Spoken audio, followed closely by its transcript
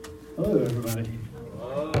Hello, everybody.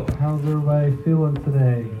 Hello. How's everybody feeling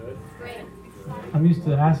today? I'm used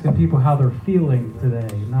to asking people how they're feeling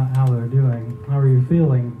today, not how they're doing. How are you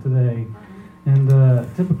feeling today? And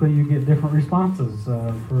typically you get different responses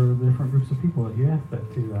for the different groups of people that you ask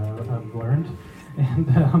that to, I've learned. And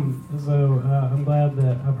so I'm glad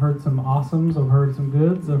that I've heard some awesomes, I've heard some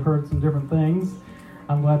goods, I've heard some different things.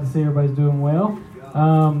 I'm glad to see everybody's doing well.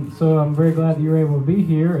 So I'm very glad that you were able to be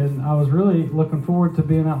here, and I was really looking forward to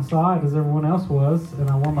being outside as everyone else was, and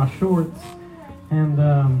I wore my shorts, and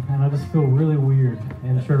I just feel really weird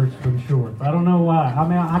in church with shorts. I don't know why. I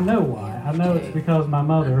mean, I know why. I know it's because my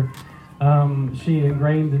mother, she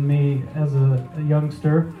ingrained in me as a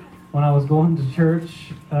youngster when I was going to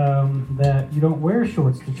church that you don't wear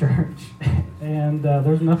shorts to church, and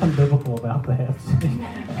there's nothing biblical about that.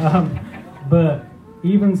 But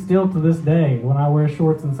even still to this day, when I wear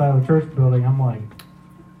shorts inside of a church building, I'm like,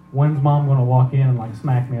 when's mom going to walk in and like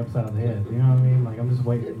smack me upside the head? You know what I mean? Like, I'm just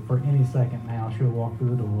waiting for any second now. She'll walk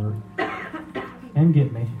through the door and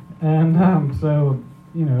get me. And so,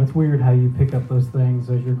 you know, it's weird how you pick up those things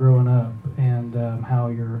as you're growing up, and how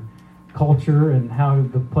your culture and how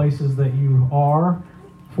the places that you are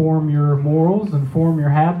form your morals and form your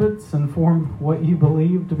habits and form what you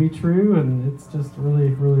believe to be true. And it's just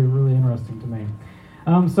really, really, really interesting to me.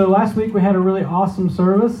 So last week we had a really awesome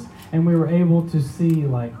service, and we were able to see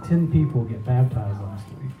like 10 people get baptized last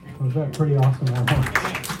week. Was that pretty awesome?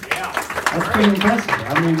 That's pretty impressive.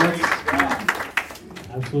 I mean, that's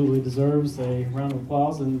absolutely deserves a round of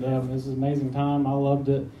applause, and this is an amazing time. I loved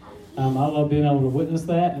it. I love being able to witness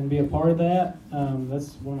that and be a part of that.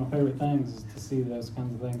 That's one of my favorite things, is to see those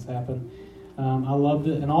kinds of things happen. I loved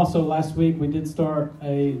it. And also last week we did start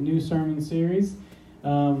a new sermon series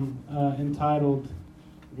entitled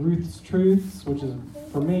Ruth's Truths, which is,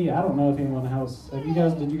 for me, I don't know if anyone else, did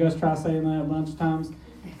you guys try saying that a bunch of times?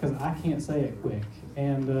 Because I can't say it quick,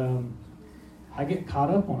 and I get caught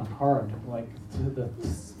up on it hard, like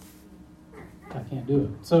I can't do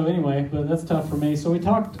it. So anyway, but that's tough for me. So we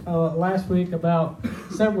talked last week about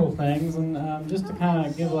several things, and just to kind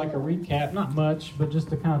of give like a recap, not much, but just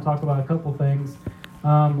to kind of talk about a couple things.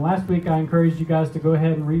 Last week I encouraged you guys to go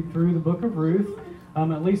ahead and read through the book of Ruth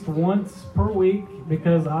at least once per week,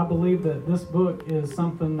 because I believe that this book is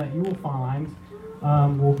something that you will find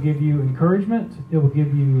will give you encouragement. It will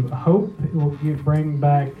give you hope. It will bring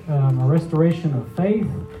back a restoration of faith.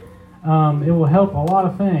 It will help a lot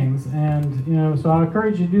of things, and you know. So I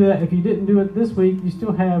encourage you to do that. If you didn't do it this week, you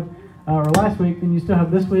still have, or last week, then you still have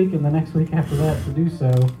this week and the next week after that to do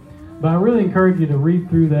so. But I really encourage you to read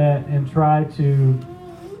through that and try to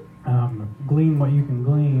glean what you can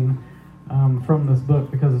glean from this book,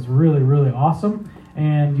 because it's really, really awesome,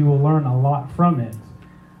 and you will learn a lot from it.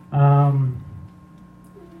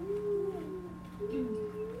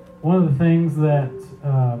 One of the things that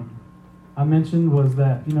I mentioned was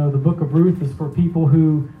that, you know, the book of Ruth is for people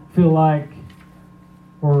who feel like,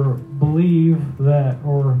 or believe that,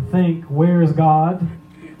 or think, where is God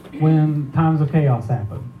when times of chaos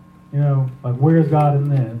happen? You know, like, where is God in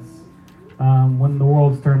this? When the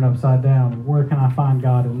world's turned upside down, where can I find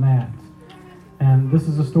God in that? And this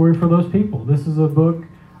is a story for those people. This is a book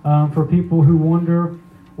for people who wonder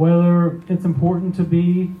whether it's important to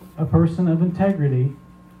be a person of integrity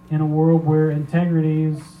in a world where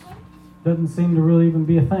integrity doesn't seem to really even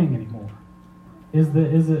be a thing anymore. Is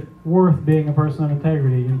it worth being a person of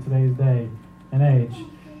integrity in today's day and age?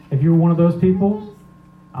 If you're one of those people,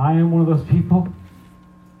 I am one of those people.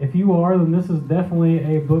 If you are, then this is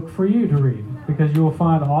definitely a book for you to read, because you will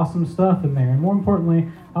find awesome stuff in there. And more importantly,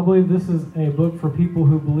 I believe this is a book for people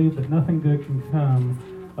who believe that nothing good can come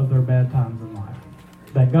of their bad times in life,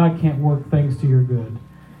 that God can't work things to your good.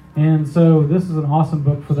 And so this is an awesome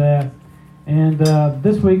book for that. And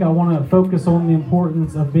this week I want to focus on the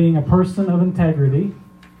importance of being a person of integrity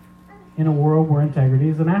in a world where integrity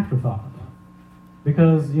is an afterthought.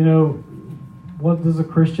 Because, you know, what does a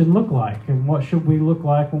Christian look like? And what should we look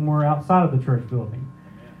like when we're outside of the church building?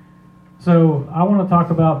 So I want to talk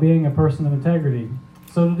about being a person of integrity.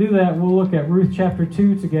 So to do that, we'll look at Ruth chapter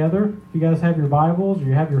 2 together. If you guys have your Bibles, or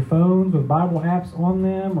you have your phones with Bible apps on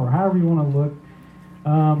them, or however you want to look,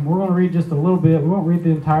 we're going to read just a little bit. We won't read the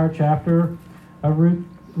entire chapter of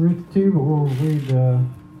Ruth 2, but we'll read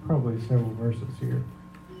probably several verses here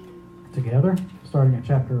together, starting at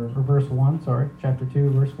chapter 2,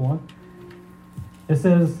 verse 1. It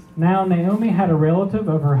says, "Now Naomi had a relative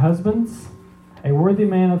of her husband's, a worthy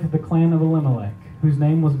man of the clan of Elimelech, whose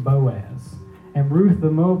name was Boaz. And Ruth the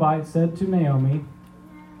Moabite said to Naomi,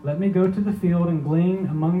 'Let me go to the field and glean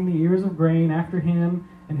among the ears of grain after him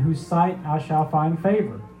in whose sight I shall find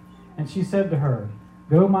favor.' And she said to her,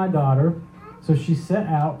 "Go, my daughter." So she set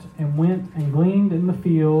out and went and gleaned in the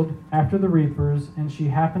field after the reapers, and she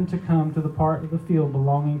happened to come to the part of the field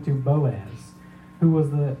belonging to Boaz, who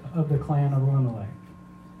was of the clan of Elimelech.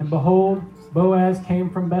 And behold, Boaz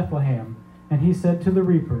came from Bethlehem, and he said to the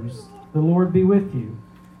reapers, "The Lord be with you."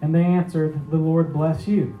 And they answered, "The Lord bless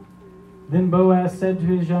you." Then Boaz said to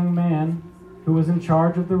his young man, who was in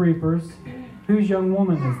charge of the reapers, "Whose young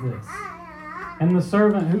woman is this?" And the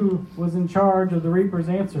servant who was in charge of the reapers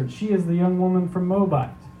answered, "She is the young woman from Moabite,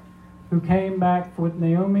 who came back with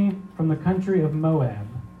Naomi from the country of Moab."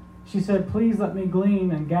 She said, "Please let me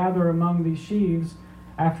glean and gather among these sheaves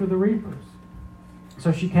after the reapers."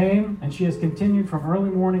 So she came, and she has continued from early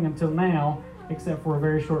morning until now, except for a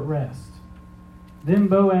very short rest. Then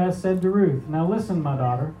Boaz said to Ruth, "Now listen, my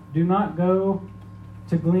daughter, do not go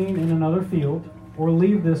to glean in another field, or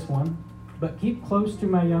leave this one, but keep close to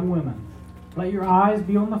my young women. Let your eyes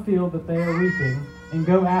be on the field that they are reaping, and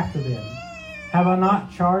go after them. Have I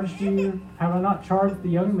not charged the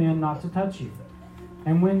young men not to touch you?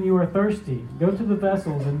 And when you are thirsty, go to the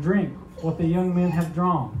vessels and drink what the young men have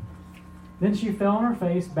drawn." Then she fell on her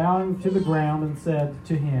face, bowing to the ground, and said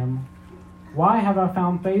to him, "Why have I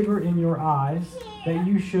found favor in your eyes, that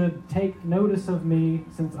you should take notice of me,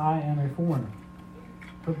 since I am a foreigner?"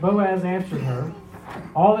 But Boaz answered her,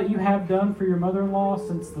 "All that you have done for your mother-in-law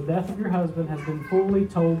since the death of your husband has been fully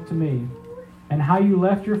told to me, and how you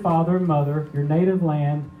left your father and mother, your native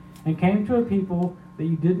land, and came to a people that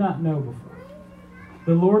you did not know before.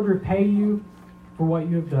 The Lord repay you for what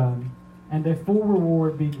you have done, and a full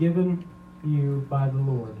reward be given you by the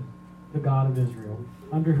Lord, the God of Israel,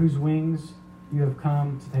 under whose wings you have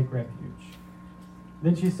come to take refuge."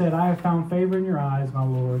 Then she said, "I have found favor in your eyes, my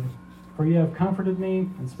Lord, for you have comforted me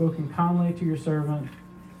and spoken kindly to your servant,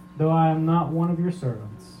 though I am not one of your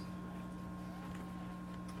servants."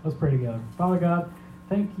 Let's pray together. Father God,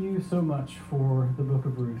 thank you so much for the book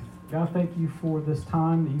of Ruth. God, thank you for this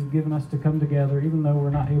time that you've given us to come together. Even though we're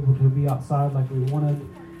not able to be outside like we wanted,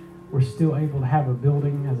 we're still able to have a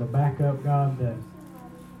building as a backup, God, that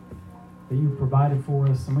you provided for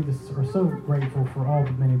us. And we just are so grateful for all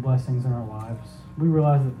the many blessings in our lives. We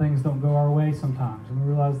realize that things don't go our way sometimes, and we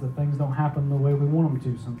realize that things don't happen the way we want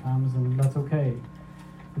them to sometimes, and that's okay,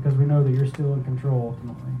 because we know that you're still in control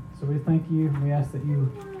ultimately. So we thank you, and we ask that you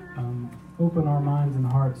open our minds and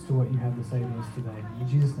hearts to what you have to say to us today. In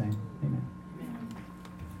Jesus' name, amen.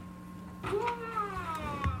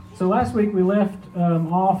 So last week we left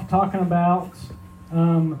off talking about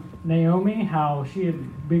Naomi, how she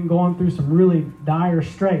had been going through some really dire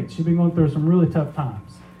straits. She'd been going through some really tough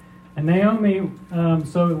times. And Naomi,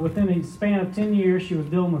 so within a span of 10 years, she was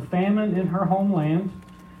dealing with famine in her homeland.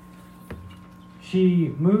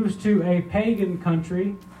 She moves to a pagan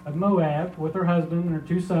country of Moab with her husband and her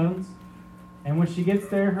 2 sons. And when she gets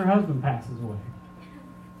there, her husband passes away.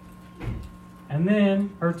 And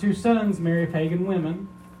then her 2 sons marry pagan women.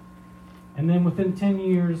 And then within 10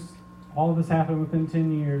 years, all of this happened within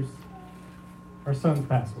 10 years, her sons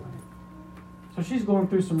pass away. So she's going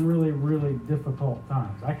through some really, really difficult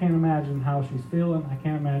times. I can't imagine how she's feeling. I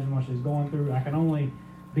can't imagine what she's going through. I can only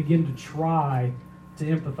begin to try to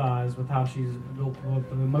empathize with how she's, with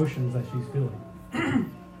the emotions that she's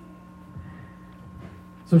feeling.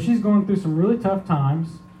 So she's going through some really tough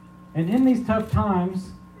times. And in these tough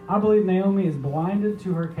times, I believe Naomi is blinded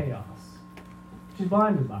to her chaos. She's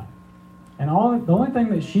blinded by it. And the only thing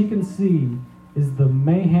that she can see is the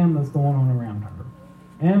mayhem that's going on around her.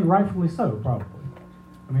 And rightfully so, probably.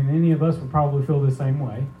 I mean, any of us would probably feel the same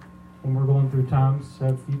way when we're going through times. So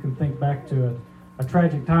if you can think back to a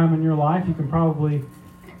tragic time in your life, you can probably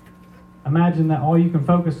imagine that all you can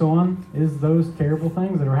focus on is those terrible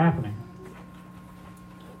things that are happening.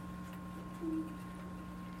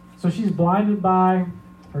 So she's blinded by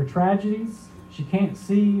her tragedies. She can't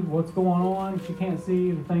see what's going on. She can't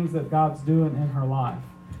see the things that God's doing in her life.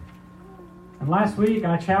 And last week,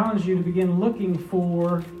 I challenged you to begin looking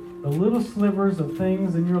for the little slivers of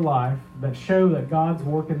things in your life that show that God's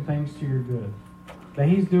working things to your good, that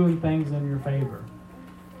He's doing things in your favor.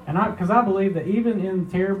 And because I believe that even in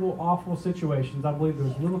terrible, awful situations, I believe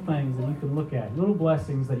there's little things that you can look at, little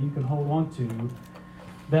blessings that you can hold on to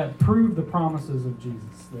that prove the promises of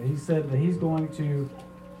Jesus. That He said that He's going to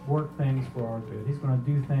work things for our good. He's going to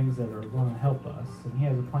do things that are going to help us, and He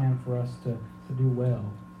has a plan for us to do well.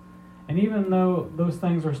 And even though those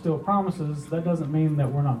things are still promises, that doesn't mean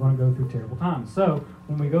that we're not going to go through terrible times. So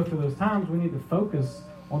when we go through those times, we need to focus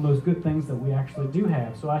on those good things that we actually do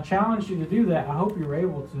have. So I challenge you to do that. I hope you're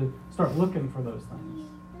able to start looking for those things.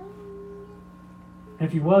 And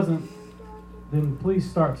if you wasn't, then please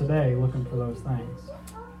start today looking for those things.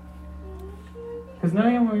 Because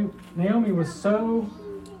Naomi was so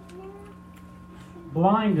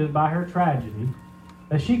blinded by her tragedy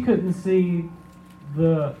that she couldn't see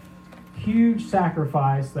the huge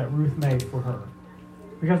sacrifice that Ruth made for her.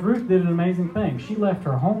 Because Ruth did an amazing thing. She left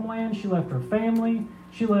her homeland, she left her family,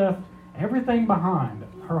 she left everything behind,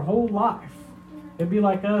 her whole life. It'd be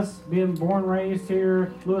like us being born, raised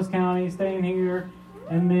here, Lewis County, staying here,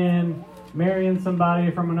 and then marrying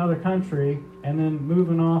somebody from another country, and then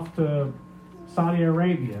moving off to Saudi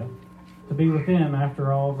Arabia to be with them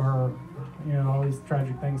after all of her, all these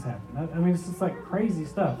tragic things happen. I mean, it's just like crazy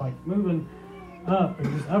stuff, like moving up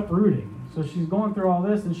and just uprooting. So she's going through all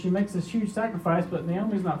this, and she makes this huge sacrifice, but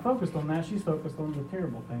Naomi's not focused on that. She's focused on the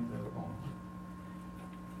terrible things that are going on.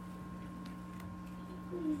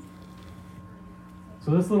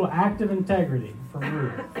 So this little act of integrity from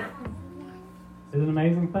Ruth is an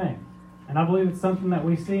amazing thing. And I believe it's something that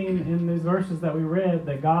we've seen in these verses that we read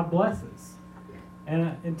that God blesses.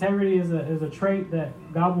 And integrity is a trait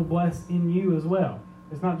that God will bless in you as well.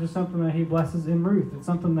 It's not just something that He blesses in Ruth. It's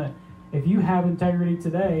something that if you have integrity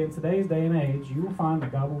today, in today's day and age, you will find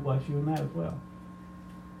that God will bless you in that as well.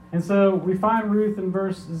 And so we find Ruth in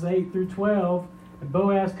verses 8 through 12, and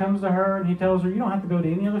Boaz comes to her and he tells her, you don't have to go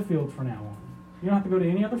to any other field from now on. You don't have to go to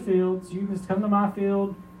any other fields. You just come to my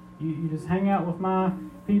field. You just hang out with my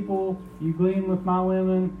people. You glean with my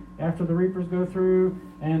women after the reapers go through.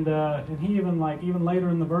 And he even later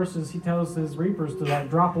in the verses, he tells his reapers to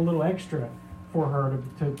drop a little extra for her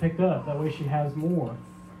to pick up. That way she has more.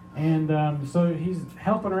 And so he's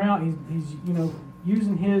helping her out. He's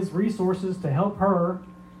using his resources to help her.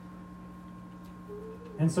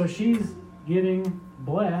 And so she's getting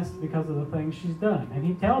blessed because of the things she's done. And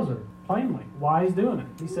he tells her plainly why he's doing it.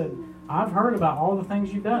 He said, I've heard about all the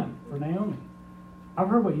things you've done for Naomi. I've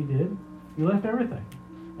heard what you did. You left everything.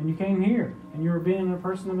 And you came here. And you were being a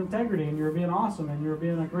person of integrity. And you were being awesome. And you were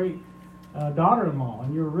being a great daughter-in-law.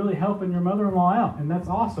 And you were really helping your mother-in-law out. And that's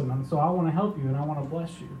awesome. And so I want to help you. And I want to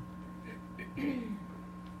bless you. And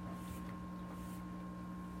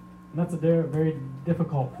that's a very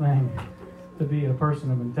difficult thing to be a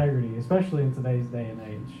person of integrity, especially in today's day and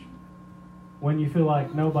age, when you feel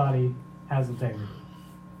like nobody has integrity.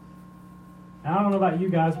 And I don't know about you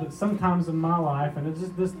guys, but sometimes in my life, and it's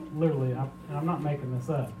just this literally, and I'm not making this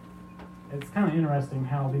up, it's kind of interesting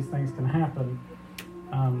how these things can happen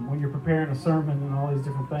when you're preparing a sermon and all these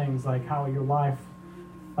different things, like how your life,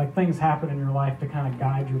 like things happen in your life to kind of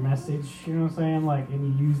guide your message, you know what I'm saying? Like,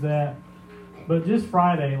 and you use that. But just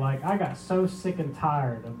Friday, like, I got so sick and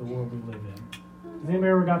tired of the world we live in. Has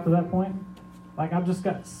anybody ever got to that point? Like, I just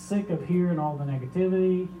got sick of hearing all the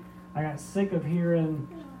negativity. I got sick of hearing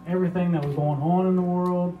everything that was going on in the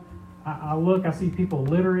world. I see people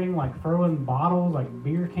littering, like throwing bottles, like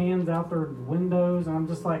beer cans out their windows, and I'm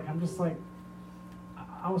just like,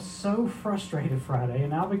 I was so frustrated Friday,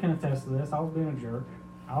 and Albie can attest to this. I was being a jerk.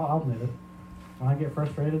 I'll admit it. When I get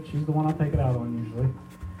frustrated, she's the one I take it out on usually.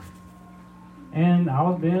 And I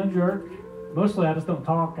was being a jerk. Mostly I just don't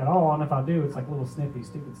talk at all, and if I do, it's like little snippy,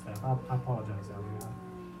 stupid stuff. I apologize, Albie.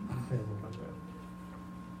 I'm terrible about that.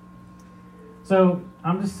 So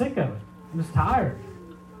I'm just sick of it. I'm just tired.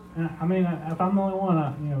 And I mean, if I'm the only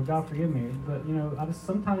one, God forgive me, but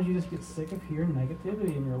sometimes you just get sick of hearing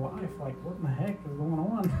negativity in your life. Like, what in the heck is going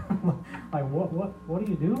on? Like, what are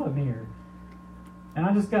you doing here? And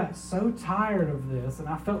I just got so tired of this, and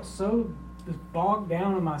I felt so just bogged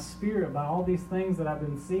down in my spirit by all these things that I've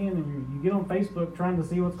been seeing. And you get on Facebook trying to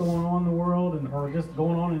see what's going on in the world, or just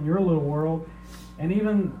going on in your little world, and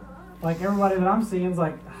even like everybody that I'm seeing is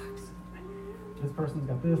like, this person's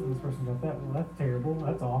got this, and this person's got that. Well, that's terrible.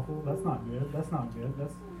 That's awful. That's not good. That's not good.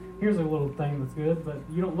 Here's a little thing that's good, but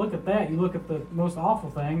you don't look at that. You look at the most awful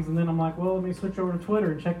things, and then I'm like, well, let me switch over to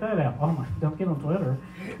Twitter and check that out. Oh my, don't get on Twitter.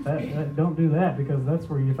 Don't do that, because that's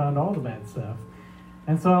where you find all the bad stuff.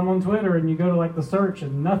 And so I'm on Twitter, and you go to like the search,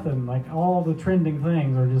 and nothing, like all the trending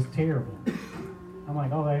things are just terrible. I'm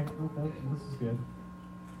like, okay, this is good.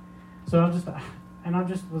 So I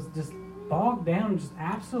was just bogged down, just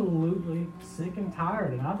absolutely sick and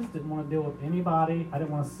tired, and I just didn't want to deal with anybody. I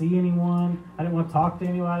didn't want to see anyone. I didn't want to talk to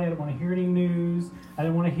anybody. I didn't want to hear any news. I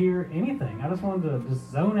didn't want to hear anything. I just wanted to just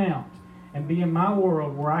zone out and be in my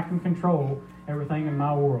world where I can control everything in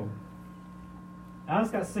my world. I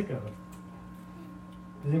just got sick of it.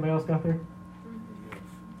 Has anybody else got there?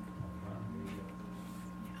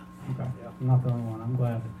 Okay, I'm not the only one. I'm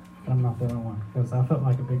glad that I'm not the only one, because I felt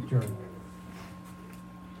like a big jerk.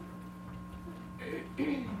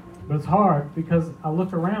 But it's hard, because I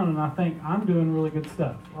look around and I think I'm doing really good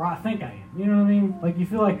stuff, or I think I am. You know what I mean? Like, you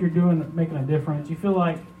feel like you're making a difference. You feel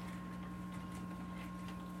like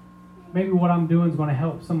maybe what I'm doing is going to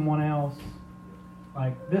help someone else.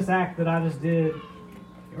 Like this act that I just did,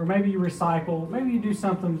 or maybe you recycle, maybe you do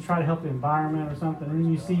something to try to help the environment or something, and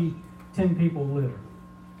then you see 10 people litter.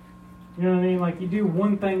 You know what I mean? Like you do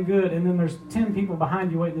one thing good, and then there's 10 people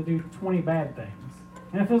behind you waiting to do 20 bad things.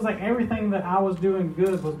 And it feels like everything that I was doing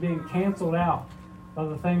good was being canceled out by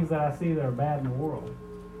the things that I see that are bad in the world.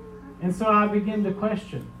 And so I begin to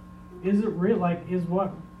question, is it really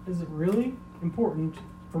important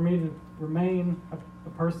for me to remain a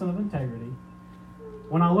person of integrity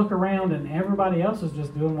when I look around and everybody else is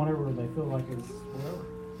just doing whatever they feel like is whatever?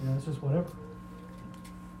 You know, it's just whatever.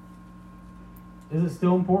 Is it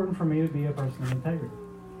still important for me to be a person of integrity?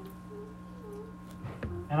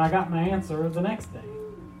 And I got my answer the next day.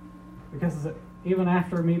 Because even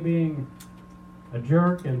after me being a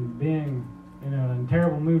jerk and being, in a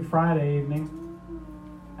terrible mood Friday evening,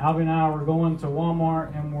 Albie and I were going to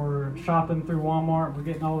Walmart and we're shopping through Walmart. We're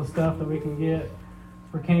getting all the stuff that we can get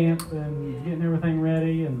for camp and getting everything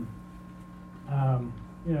ready and,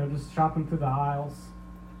 just shopping through the aisles.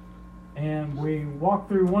 And we walk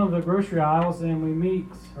through one of the grocery aisles and we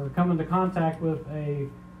meet or come into contact with a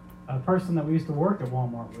person that we used to work at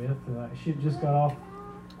Walmart with. She had just got off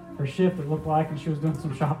her shift, it looked like, and she was doing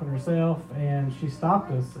some shopping herself, and she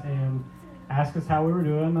stopped us and asked us how we were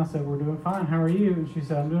doing. I said, we're doing fine, how are you? And she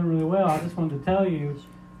said, I'm doing really well. I just wanted to tell you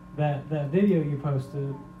that video you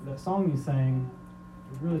posted, that song you sang,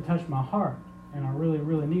 it really touched my heart, and I really,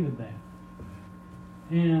 really needed that.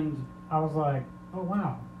 And I was like, oh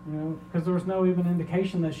wow, because there was no even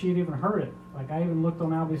indication that she had even heard it. Like I even looked on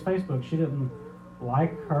Albie's Facebook, she didn't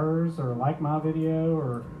like hers or like my video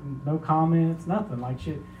or no comments, nothing.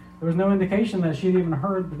 There was no indication that she'd even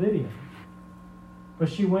heard the video. But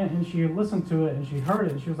she went and she listened to it and she heard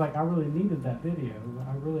it and she was like, I really needed that video.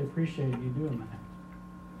 I really appreciate you doing that.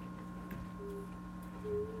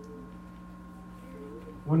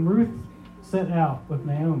 When Ruth set out with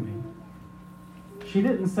Naomi, she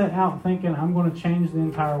didn't set out thinking, I'm going to change the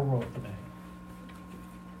entire world today.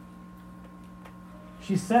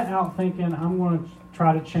 She set out thinking, I'm going to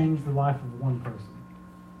try to change the life of one person.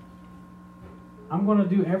 I'm going to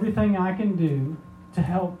do everything I can do to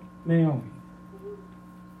help Naomi.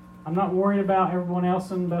 I'm not worried about everyone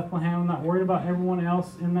else in Bethlehem. I'm not worried about everyone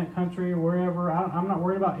else in that country or wherever. I'm not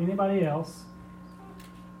worried about anybody else.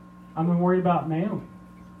 I'm worried about Naomi.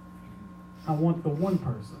 I want the one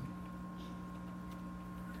person.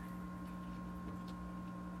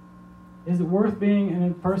 Is it worth being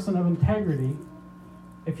a person of integrity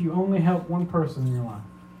if you only help one person in your life?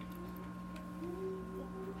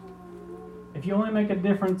 If you only make a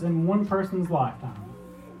difference in one person's lifetime,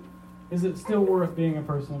 is it still worth being a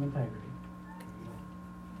person of integrity?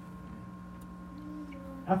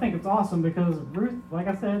 I think it's awesome because Ruth, like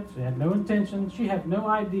I said, she had no intention, she had no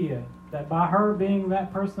idea that by her being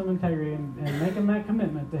that person of integrity and making that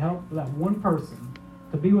commitment to help that one person,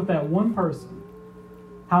 to be with that one person,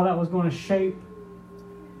 how that was going to shape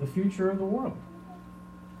the future of the world.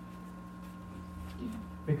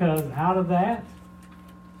 Because out of that,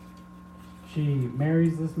 she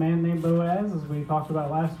marries this man named Boaz, as we talked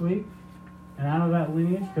about last week. And out of that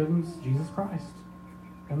lineage comes Jesus Christ.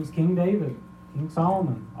 Comes King David, King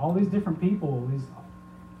Solomon, all these different people, these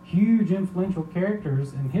huge influential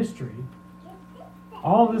characters in history.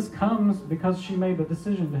 All this comes because she made the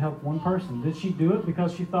decision to help one person. Did she do it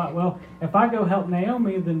because she thought, well, if I go help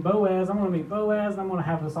Naomi, then Boaz, I'm going to meet Boaz, and I'm going to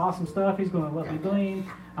have this awesome stuff. He's going to let me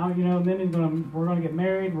glean, and then we're going to get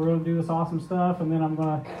married. We're going to do this awesome stuff, and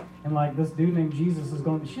then this dude named Jesus is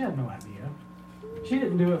going to. She had no idea. She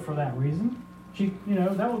didn't do it for that reason.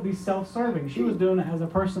 That would be self-serving. She was doing it as a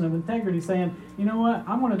person of integrity, saying, you know what,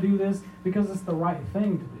 I'm going to do this because it's the right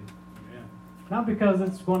thing to do. Not because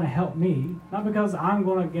it's going to help me. Not because I'm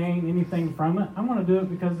going to gain anything from it. I'm going to do it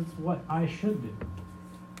because it's what I should do.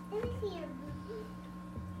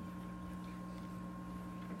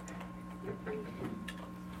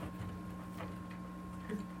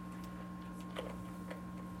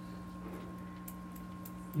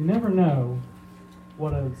 You never know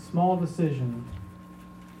what a small decision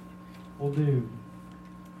will do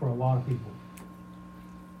for a lot of people.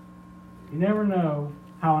 You never know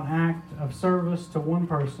how an act of service to one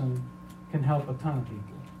person can help a ton of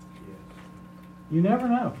people. Yes. You never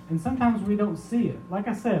know. And sometimes we don't see it. Like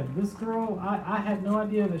I said, this girl, I had no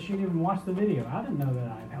idea that she'd even watched the video. I didn't know that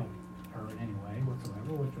I'd helped her in any way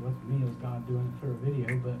whatsoever, which with me was God doing it through a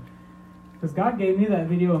video. But because God gave me that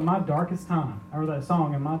video in my darkest time, or that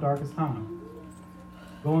song in my darkest time.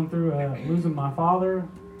 Going through losing my father,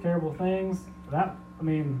 terrible things. It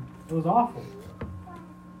was awful.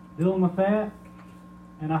 Dealing with that.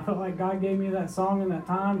 And I felt like God gave me that song in that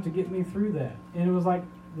time to get me through that. And it was like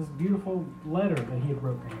this beautiful letter that he had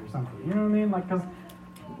wrote me or something. You know what I mean? Like, because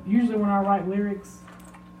usually when I write lyrics,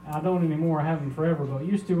 I don't anymore, I haven't forever, but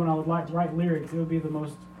used to when I would write lyrics, it would be the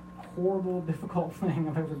most horrible, difficult thing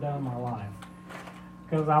I've ever done in my life.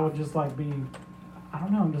 Because I would just like be, I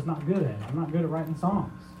don't know, I'm just not good at it. I'm not good at writing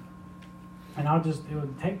songs. And it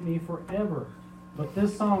would take me forever. But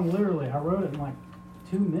this song, literally, I wrote it in like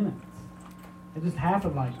 2 minutes. It just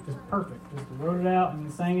happened like, just perfect. Just wrote it out and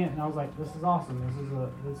sang it, and I was like, this is awesome.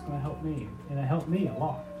 This is going to help me. And it helped me a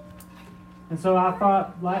lot. And so I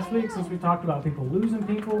thought last week, since we talked about people losing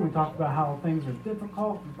people, we talked about how things are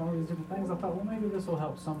difficult and all these different things, I thought, well, maybe this will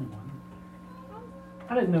help someone.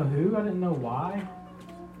 I didn't know who, I didn't know why,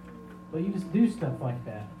 but you just do stuff like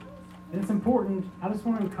that. And it's important. I just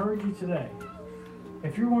want to encourage you today.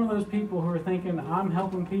 If you're one of those people who are thinking, I'm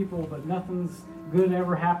helping people, but nothing's good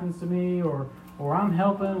ever happens to me, or I'm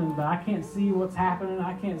helping and I can't see what's happening,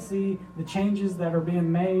 I can't see the changes that are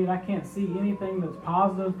being made, I can't see anything that's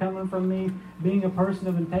positive coming from me being a person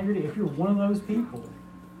of integrity. If you're one of those people,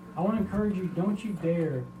 I want to encourage you, don't you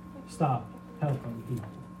dare stop helping people.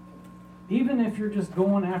 Even if you're just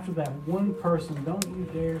going after that one person, don't you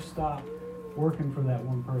dare stop working for that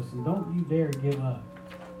one person. Don't you dare give up.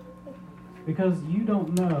 Because you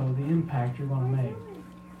don't know the impact you're going to make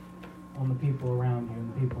on the people around you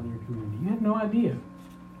and the people in your community. You have no idea.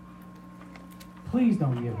 Please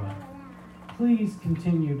don't give up. Please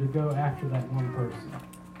continue to go after that one person.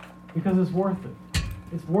 Because it's worth it.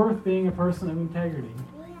 It's worth being a person of integrity.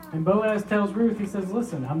 And Boaz tells Ruth, he says,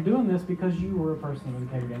 listen, I'm doing this because you were a person of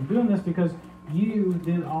integrity. I'm doing this because you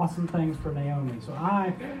did awesome things for Naomi. So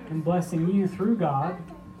I am blessing you through God,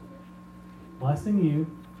 blessing you.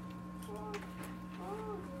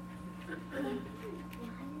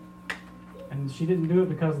 And she didn't do it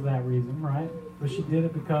because of that reason, right? But she did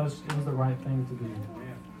it because it was the right thing to do.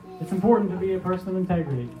 It's important to be a person of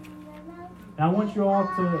integrity. And I want you all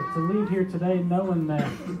to leave here today knowing that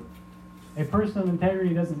a person of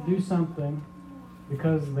integrity doesn't do something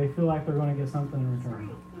because they feel like they're going to get something in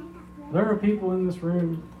return. There are people in this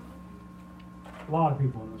room, a lot of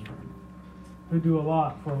people in this room, who do a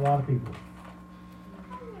lot for a lot of people.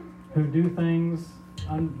 Who do things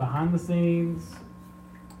behind the scenes,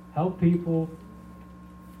 help people.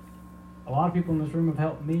 A lot of people in this room have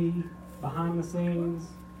helped me behind the scenes,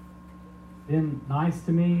 been nice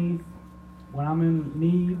to me when I'm in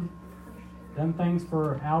need, done things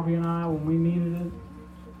for Albie and I when we needed it.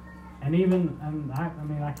 And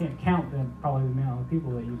I can't count them, probably the amount of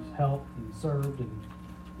people that you've helped and served and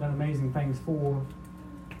done amazing things for.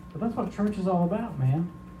 But that's what church is all about,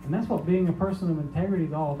 man. And that's what being a person of integrity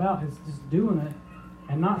is all about, is just doing it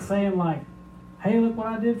and not saying like, hey, look what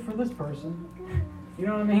I did for this person. You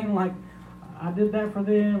know what I mean? Like, I did that for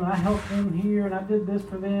them, and I helped them here, and I did this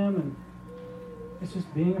for them. And it's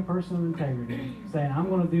just being a person of integrity, saying, I'm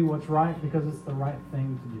going to do what's right because it's the right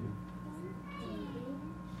thing to do.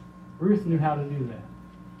 Ruth knew how to do that.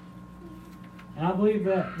 And I believe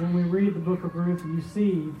that when we read the book of Ruth, you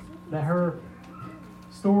see that her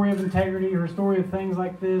story of integrity, her story of things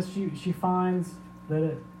like this, she finds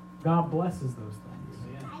that God blesses those things.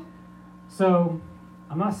 So,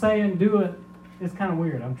 I'm not saying do it. It's kind of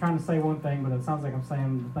weird. I'm trying to say one thing, but it sounds like I'm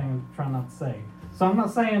saying the thing I'm trying not to say. So I'm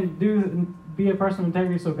not saying be a person of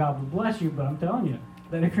integrity so God will bless you, but I'm telling you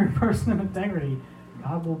that if you're a person of integrity,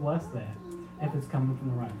 God will bless that if it's coming from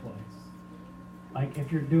the right place. Like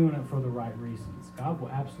if you're doing it for the right reasons. God will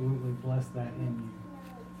absolutely bless that in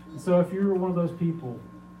you. So if you're one of those people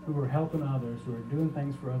who are helping others, who are doing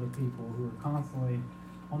things for other people, who are constantly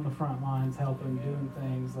on the front lines helping, doing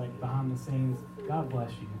things like behind the scenes, God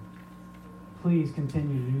bless you. Please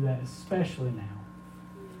continue to do that, especially now.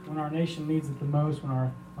 When our nation needs it the most, when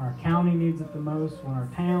our county needs it the most, when our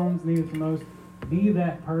towns need it the most, be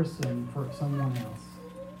that person for someone else.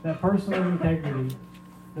 That person of integrity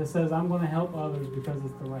that says, I'm going to help others because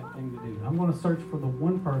it's the right thing to do. I'm going to search for the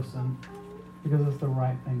one person because it's the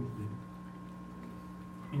right thing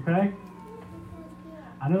to do. Okay?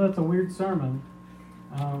 I know that's a weird sermon,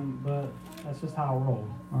 but that's just how I roll.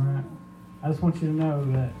 All right? I just want you to know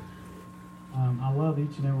that I love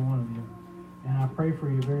each and every one of you. And I pray for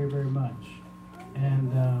you very, very much.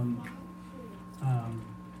 And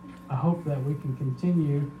I hope that we can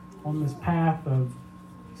continue on this path of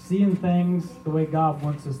seeing things the way God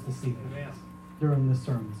wants us to see them during this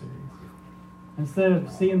sermon series. Instead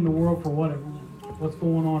of seeing the world for what's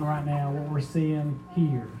going on right now, what we're seeing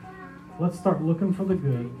here, let's start looking for the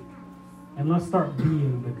good, and let's start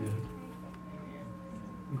being the good.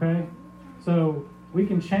 Okay? So we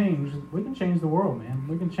can change the world, man.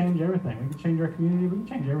 We can change everything. We can change our community. We can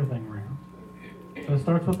change everything around. So it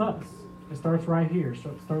starts with us. It starts right here.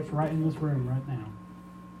 It starts right in this room right now.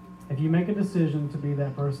 If you make a decision to be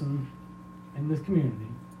that person in this community,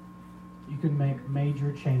 you can make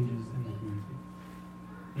major changes in the community,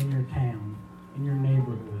 in your town, in your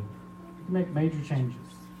neighborhood. You can make major changes.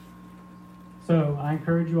 So I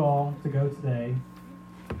encourage you all to go today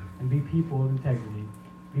and be people of integrity.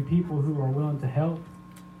 Be people who are willing to help,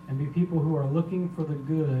 and be people who are looking for the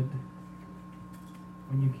good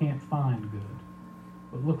when you can't find good.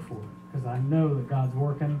 But look for it, because I know that God's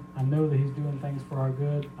working. I know that He's doing things for our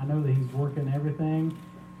good. I know that He's working everything.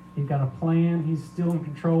 He's got a plan. He's still in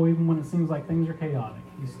control, even when it seems like things are chaotic.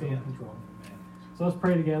 He's still in control. So let's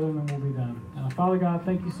pray together, and then we'll be done. Father God,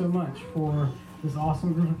 thank you so much for this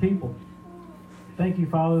awesome group of people. Thank you,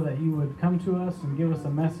 Father, that you would come to us and give us a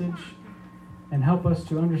message and help us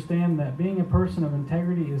to understand that being a person of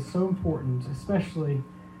integrity is so important, especially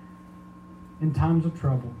in times of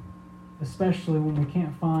trouble, especially when we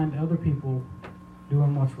can't find other people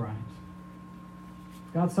doing what's right.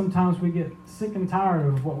 God, sometimes we get sick and tired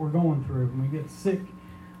of what we're going through, and we get sick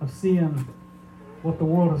of seeing what the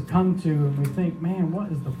world has come to, and we think, man,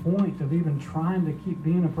 what is the point of even trying to keep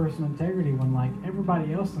being a person of integrity when, like,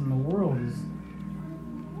 everybody else in the world is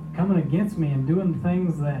coming against me and doing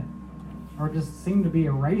things that or just seem to be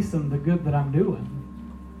erasing the good that I'm doing.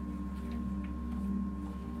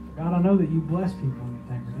 God, I know that you bless people in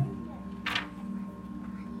integrity.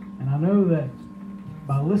 And I know that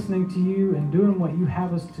by listening to you and doing what you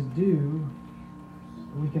have us to do,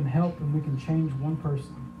 we can help and we can change one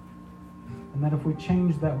person. And that if we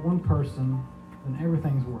change that one person, then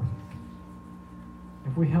everything's worth it.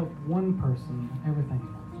 If we help one person, everything's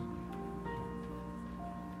worth it.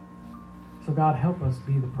 So God, help us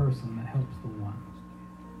be the person that helps the one.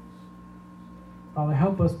 Father,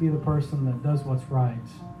 help us be the person that does what's right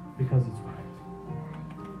because it's right.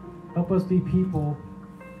 Help us be people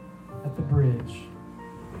at the bridge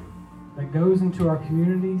that goes into our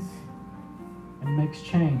communities and makes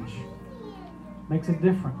change, makes a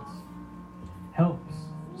difference, helps,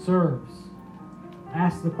 serves,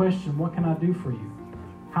 asks the question, what can I do for you?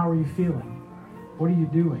 How are you feeling? What are you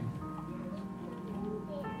doing?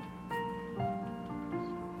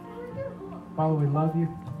 Father, we love you.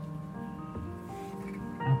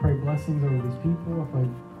 I pray blessings over these people. I pray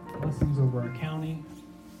blessings over our county.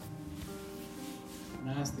 And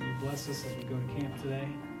I ask that you bless us as we go to camp today.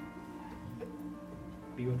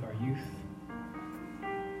 Be with our youth.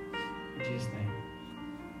 In Jesus' name,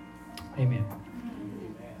 amen.